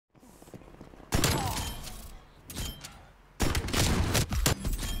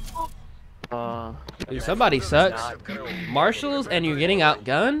Dude, somebody sucks. Marshals, and you're getting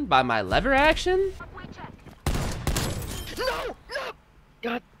outgunned by my lever action? No!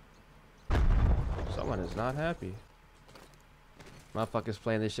 God. Someone is not happy. Motherfuckers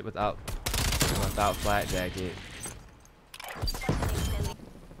playing this shit without flat jacket.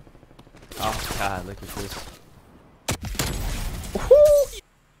 Oh god, look at this.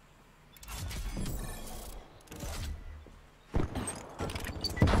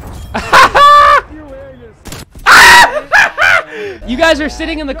 You guys are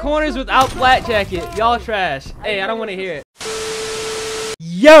sitting in the corners without flat jacket. Y'all trash. Hey, I don't want to hear it.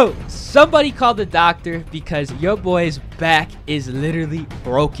 Yo, somebody called the doctor because your boy's back is literally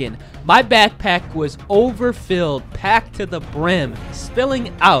broken. My backpack was overfilled, packed to the brim,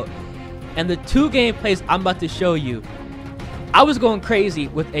 spilling out. And the two gameplays I'm about to show you, I was going crazy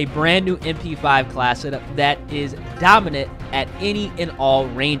with a brand new MP5 class setup that is dominant at any and all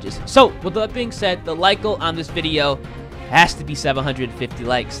ranges. So, with that being said, the like goal on this video has to be 750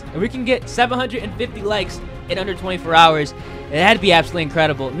 likes. If we can get 750 likes in under 24 hours, that'd be absolutely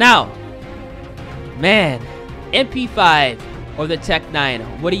incredible. Now, man, MP5 or the Tech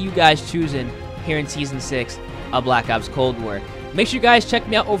 9, what are you guys choosing here in Season 6 of Black Ops Cold War? Make sure you guys check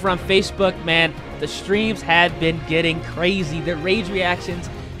me out over on Facebook, man. The streams have been getting crazy. The rage reactions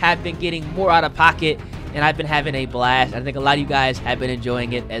have been getting more out of pocket, and I've been having a blast. I think a lot of you guys have been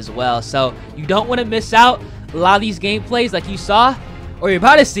enjoying it as well. So you don't want to miss out. A lot of these gameplays like you saw or you're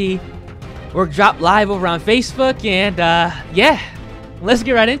about to see were dropped live over on Facebook, and yeah, let's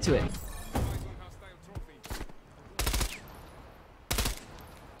get right into it.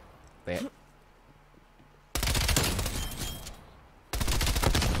 There.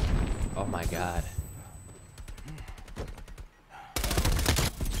 Oh my god.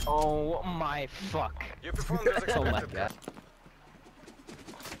 Oh my fuck. Oh my god.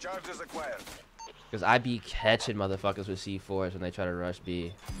 Charge is acquired. Because I be catching motherfuckers with C4s when they try to rush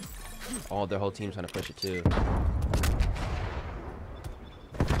B. Oh, their whole team's trying to push it too.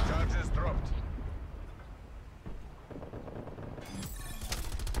 Charge is dropped.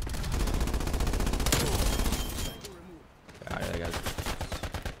 Alright, I got it.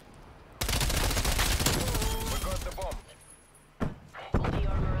 We got the bomb. All the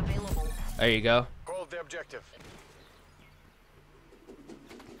armor available. There you go. Hold the objective.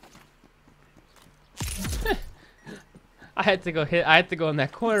 I had to go in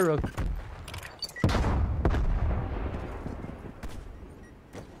that corner real quick.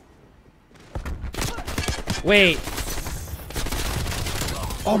 Wait.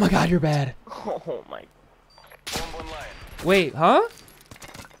 Oh my god, you're bad. Oh my. Bomb online. Wait, huh?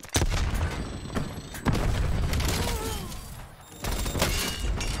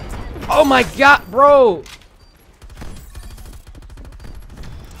 Oh my god, bro.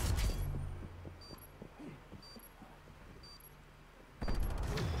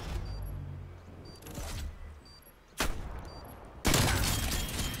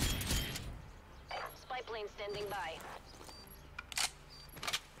 Standing by.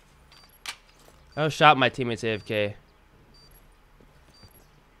 I shot my teammates AFK.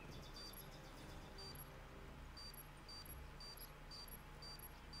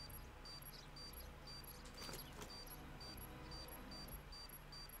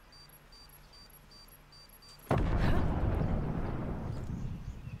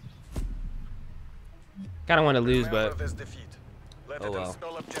 Kind of want to lose, but oh well.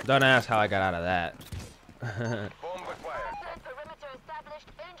 Don't ask how I got out of that. Bomb acquired. Perimeter established.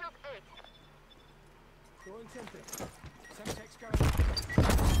 Angels 8.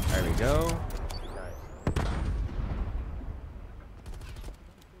 There we go.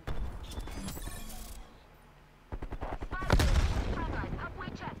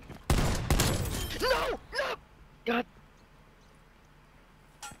 No! No! God.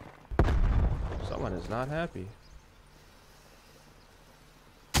 Someone is not happy.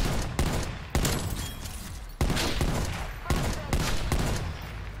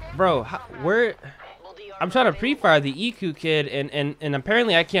 Bro, where? I'm trying to pre-fire the EQ kid, and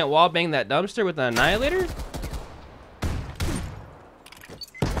apparently I can't wallbang that dumpster with an annihilator.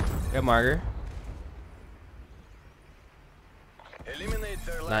 Good marker. Eliminate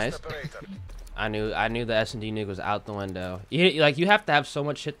their last Nice. operator. I knew the S&D nuke was out the window. You have to have so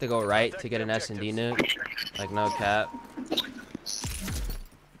much shit to go right to get an S&D nuke. Like, no cap.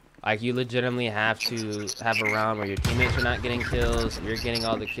 Like, you legitimately have to have a round where your teammates are not getting kills, you're getting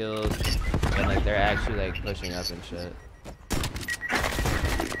all the kills, and like they're actually like pushing up and shit.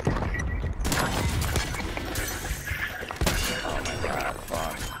 Oh my god,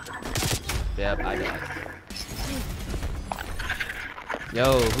 fuck. Yep, I got it.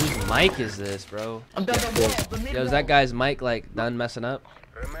 Yo, whose mic is this, bro? I'm done. Yo, is that guy's mic like done messing up?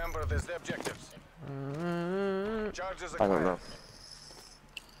 Remember these objectives. Charges I don't acquired. know.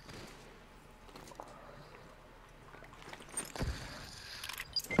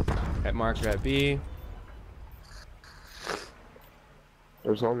 At marker at B.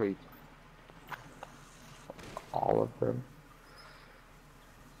 There's only all of them.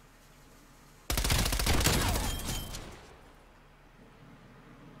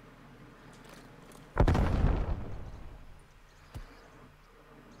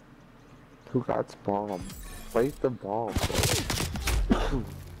 Who got bomb? Place the bomb, bro.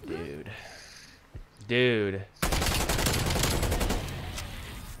 Dude.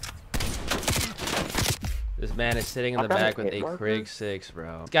 This man is sitting in the back with a Krig 6,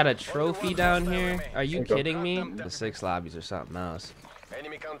 bro. He's got a trophy down here. Are you kidding me? The 6 lobbies or something else.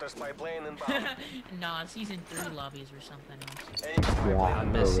 Enemy counter spy plane inbound. Nah, season 3 lobbies or something else. Enemy spy Yeah. plane I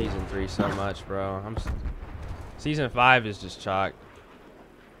inbound. miss season 3 so much, bro. Season 5 is just chalk.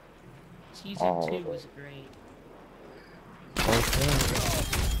 Season 2 was great.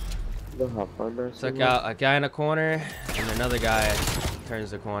 You know how fun that Took shit out a guy in a corner, and another guy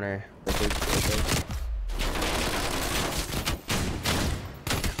turns the corner.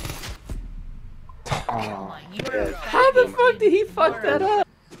 Oh, You are How the fuck did he fuck You that are- up?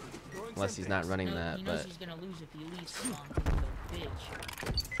 Unless he's not running that, He knows but he's gonna lose if he leaves too long, 'cause he's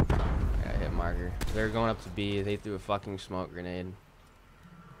a bitch. yeah, hit marker. They're going up to B. They threw a fucking smoke grenade.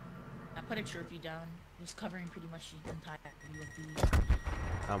 I put a trophy down. He's covering pretty much the entire UFB.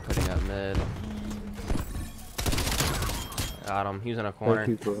 I'm putting up mid. Got him. He was in a corner.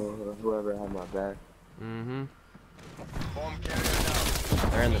 thank you for whoever had my back. Mm-hmm. Bomb carrier down.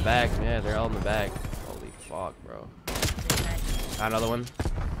 They're in the back. Yeah, they're all in the back. Holy fuck, bro. Got another one.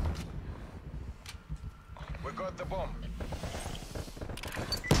 We got the bomb.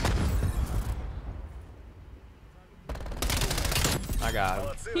 I got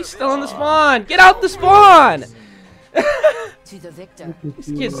him. He's still in the spawn. Get out the spawn. To the victor.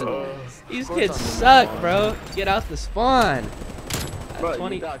 These kids suck, bro. Get out the spawn. Bro,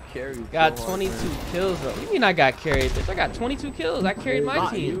 20 you got carried. got so hard, 22 man. kills, bro. What do you mean I got carried? Bitch, I got 22 kills. I carried my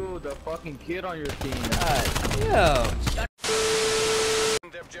Not team. you, the fucking kid on your team. Yo.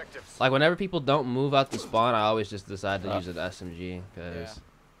 The objectives. Like whenever people don't move out the spawn, I always just decide to use an SMG because you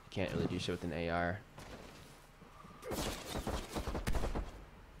can't really do shit with an AR.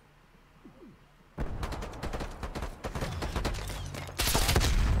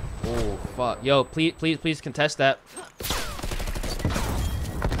 Oh fuck! Yo, please contest that.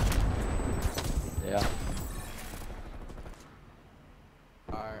 Yeah.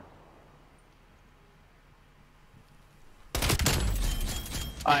 Alright.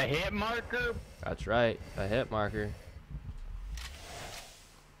 A hit marker. That's right. A hit marker.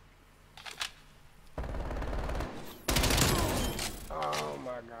 Oh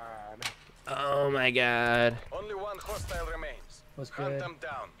my god. Oh my god. Only one hostile remains. What's Hunt good? them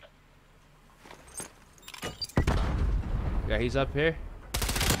down. Yeah, he's up here.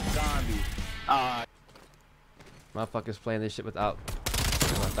 Zombie. Motherfuckers playing this shit without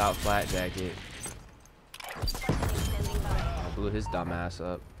flat jacket. Standing by. I blew his dumb ass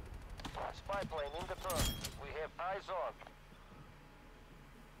up. Spy plane in the turn. We have eyes on.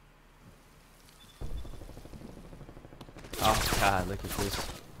 Oh god, look at this.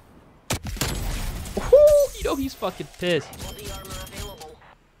 Woohoo! You know he's fucking pissed. Body armor available.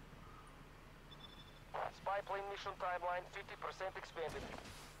 Spy plane mission timeline 50% expanded.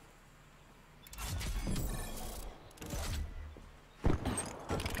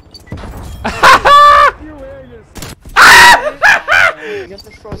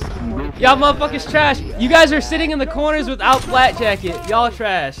 Y'all motherfuckers trash. You guys are sitting in the corners without flat jacket. Y'all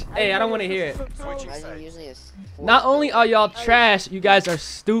trash. Hey, I don't want to hear it. Switching sides. Not only are y'all trash, you guys are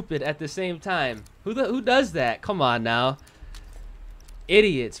stupid at the same time. Who does that? Come on now.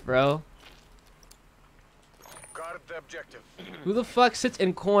 Idiots, bro. Guard the objective. Who the fuck sits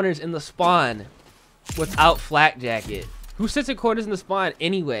in corners in the spawn without flak jacket? Who sits in corners in the spawn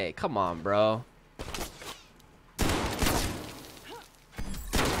anyway? Come on, bro.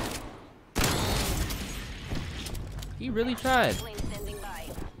 He really tried. Plane standing by.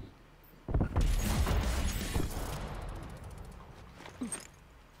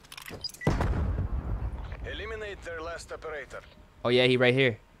 Eliminate their last operator. Oh yeah, he right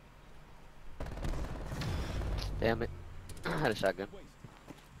here. Damn it. I had a shotgun.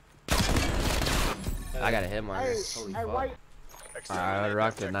 I got a hit marker. Holy fuck. Alright, I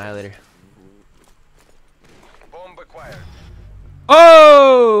rocked the annihilator. Bomb acquired.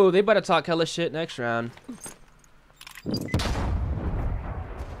 Oh, they better talk hella shit next round.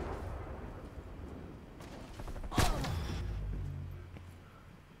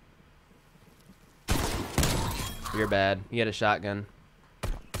 you're bad. He had a shotgun.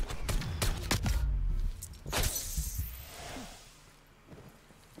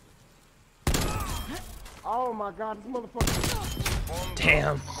 Oh my god, this motherfucker.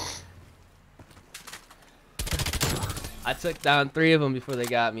 Damn. I took down 3 of them before they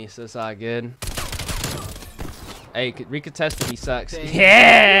got me, so it's all good. Hey, recontested me sucks.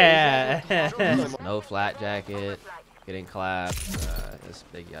 Yeah! No flat jacket. Getting clapped. That's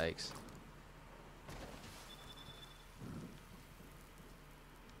big yikes.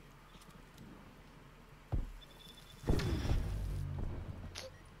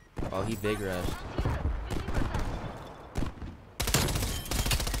 Oh, he big rushed.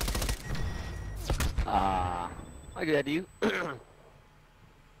 I got you.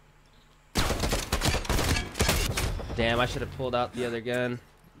 Damn, I should have pulled out the other gun.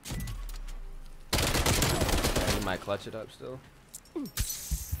 I might clutch it up still.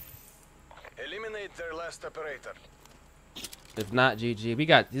 Eliminate their last operator. If not, GG. We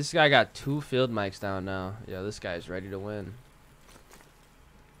got this guy got 2 field mics down now. Yeah, this guy's ready to win.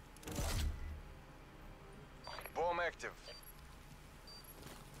 Bomb active.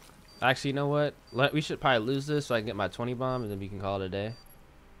 Actually, you know what? We should probably lose this so I can get my 20 bomb and then we can call it a day.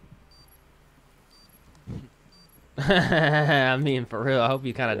 I mean, for real. I hope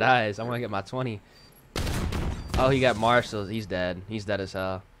he kind of dies. I want to get my 20. Oh, he got Marshall's. He's dead. He's dead as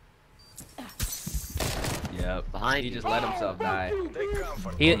hell. Yep. Behind He you. just let himself die. Take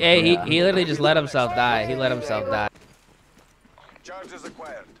comfort. He literally just let himself die. He let himself die. Charges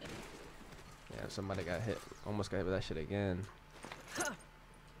acquired. Yeah, somebody got hit. Almost got hit with that shit again.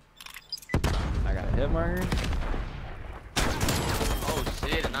 I got a hit marker. Oh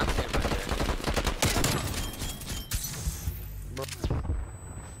shit, and I'm standing right there.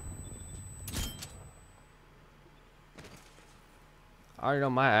 I already know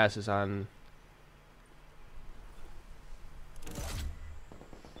my ass is on.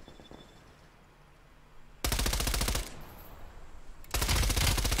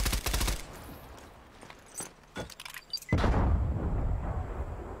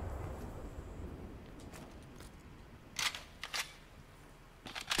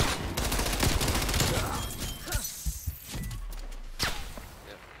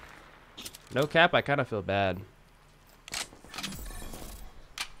 No cap, I kind of feel bad.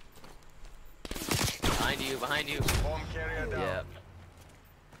 Behind you. Bomb carrier down. Yeah.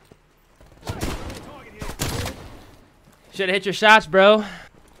 Should have hit your shots, bro.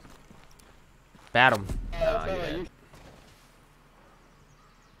 Bat him. Oh, yeah.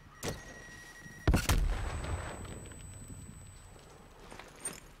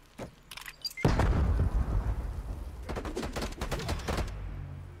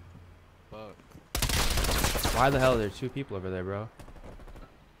 Why the hell are there 2 people over there, bro?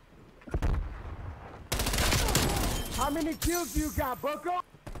 How many kills you got, Bucko?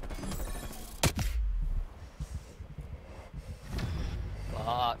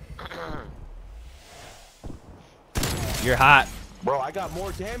 Fuck. You're hot. Bro, I got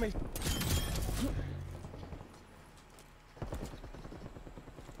more damage.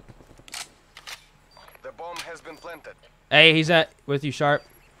 The bomb has been planted. Hey, he's with you, Sharp.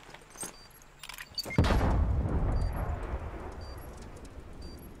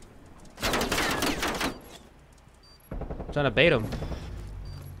 Trying to bait him. Win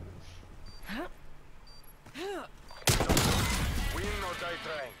or die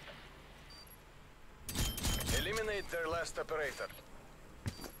trying. Eliminate their last operator.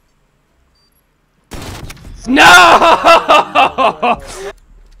 No!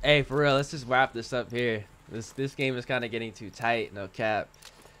 Hey, for real, let's just wrap this up here. This game is kind of getting too tight. No cap.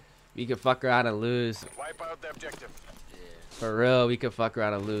 We could fuck around and lose. Wipe out the objective. For real, we could fuck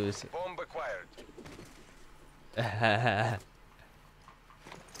around and lose. Bomb acquired.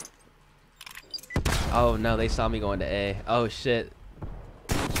 Oh no, they saw me going to A. Oh shit.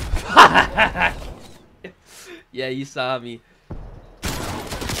 Yeah, you saw me.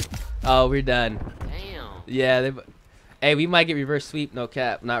 Oh, we're done. Damn. Yeah, hey, we might get reverse sweep, no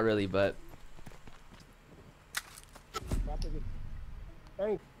cap. Not really, but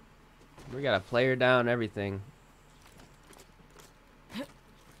Hey. we got a player down, everything.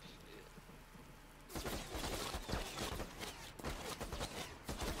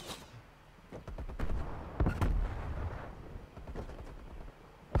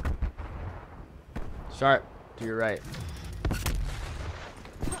 Sharp, to your right.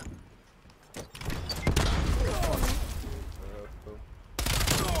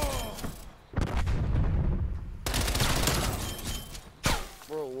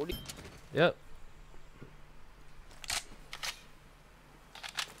 Bro, what do you... Yep.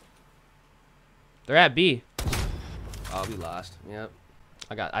 They're at B. Oh, we lost. Yep.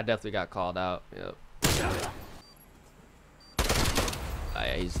 I definitely got called out. Yep. Oh,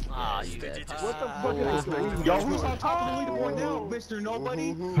 yeah, he's dead. What the fuck is this? Yo, who's on top of the leaderboard now? Mr.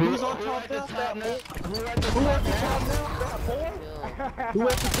 Nobody? Who's on top now? That boy? Who at the top now? That boy? Who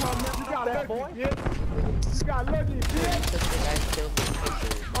at the top now? You got that boy? You got lucky,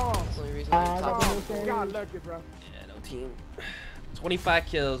 you got lucky, bro. Yeah, no team. 25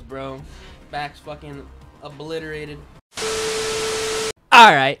 kills, bro. Back's fucking obliterated.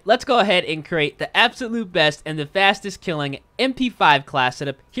 Alright, let's go ahead and create the absolute best and the fastest killing MP5 class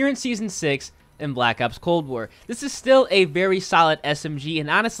setup here in Season 6 in Black Ops Cold War. This is still a very solid SMG, and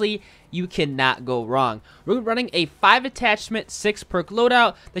honestly, you cannot go wrong. We're running a 5 attachment, 6 perk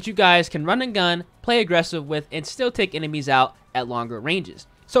loadout that you guys can run and gun, play aggressive with, and still take enemies out at longer ranges.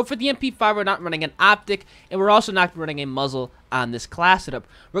 So for the MP5, we're not running an optic, and we're also not running a muzzle on this class setup.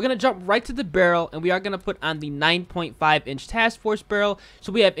 We're going to jump right to the barrel, and we are going to put on the 9.5-inch task force barrel,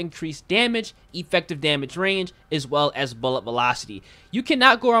 so we have increased damage, effective damage range, as well as bullet velocity. You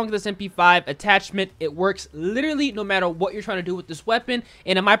cannot go wrong with this MP5 attachment. It works literally no matter what you're trying to do with this weapon,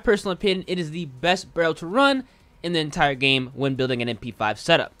 and in my personal opinion, it is the best barrel to run in the entire game when building an MP5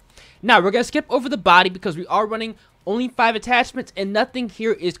 setup. Now, we're going to skip over the body because we are running only 5 attachments, and nothing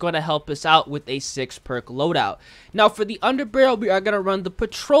here is going to help us out with a 6 perk loadout. Now for the underbarrel, we are going to run the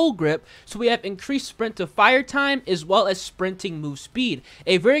patrol grip, so we have increased sprint to fire time as well as sprinting move speed.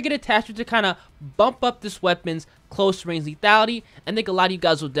 A very good attachment to kind of bump up this weapon's close range lethality. I think a lot of you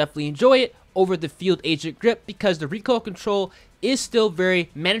guys will definitely enjoy it over the field agent grip because the recoil control is still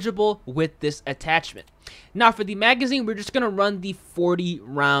very manageable with this attachment. Now for the magazine, we're just going to run the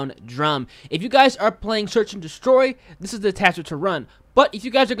 40-round drum. If you guys are playing Search and Destroy, this is the attachment to run. But if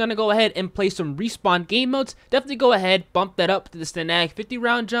you guys are going to go ahead and play some respawn game modes, definitely go ahead, bump that up to the Stanag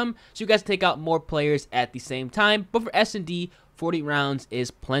 50-round drum so you guys take out more players at the same time. But for S&D, 40 rounds is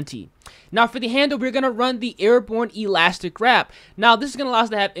plenty. Now for the handle, we're going to run the airborne elastic wrap. Now this is going to allow us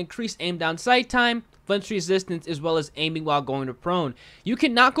to have increased aim down sight time, flinch resistance, as well as aiming while going to prone. You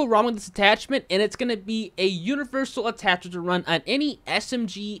cannot go wrong with this attachment, and it's going to be a universal attachment to run on any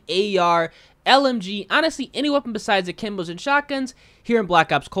SMG, AR, LMG, honestly any weapon besides the Kimbos and shotguns here in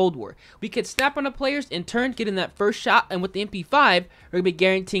Black Ops Cold War. We could snap on the players in turn, get in that first shot, and with the MP5, we're going to be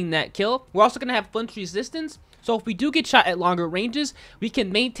guaranteeing that kill. We're also going to have flinch resistance, so if we do get shot at longer ranges, we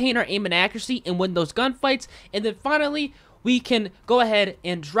can maintain our aim and accuracy and win those gunfights. And then finally, we can go ahead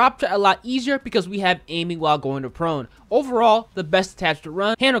and drop to a lot easier because we have aiming while going to prone. Overall, the best attached to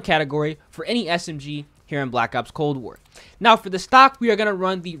run handle category for any SMG here in Black Ops Cold War. Now for the stock, we are going to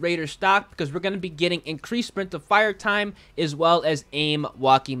run the Raider stock because we're going to be getting increased sprint to fire time as well as aim,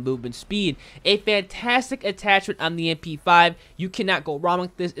 walking, movement speed. A fantastic attachment on the MP5. You cannot go wrong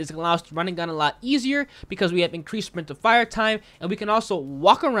with this. It's going to allow us to run and gun a lot easier because we have increased sprint to fire time, and we can also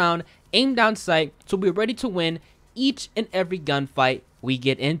walk around, aim down sight, so we're ready to win each and every gunfight we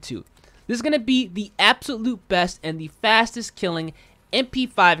get into. This is going to be the absolute best and the fastest killing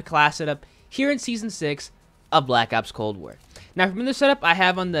MP5 class setup here in Season 6 of Black Ops Cold War. Now from the setup, I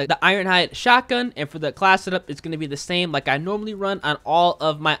have on the Ironhide shotgun, and for the class setup, it's going to be the same like I normally run on all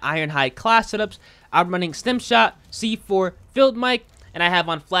of my Ironhide class setups. I'm running Stim Shot, C4, Field Mic, and I have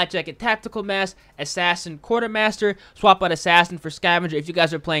on Flat Jacket Tactical Mask, Assassin, Quartermaster, swap out Assassin for Scavenger if you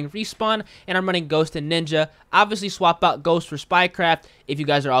guys are playing Respawn, and I'm running Ghost and Ninja. Obviously swap out Ghost for Spycraft if you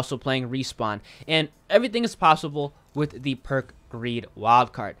guys are also playing Respawn. And everything is possible with the perk Greed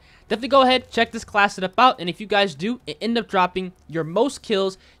wildcard. Definitely go ahead, check this class setup out, and if you guys do end up dropping your most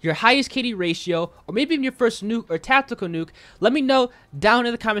kills, your highest KD ratio, or maybe even your first nuke or tactical nuke, let me know down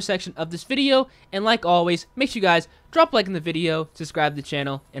in the comment section of this video. And like always, make sure you guys drop a like in the video, subscribe to the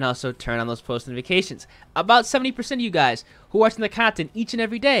channel, and also turn on those post notifications. About 70% of you guys who are watching the content each and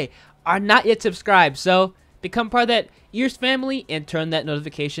every day are not yet subscribed, so become part of that Ears family and turn that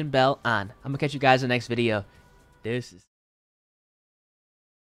notification bell on. I'm gonna catch you guys in the next video. Deuces.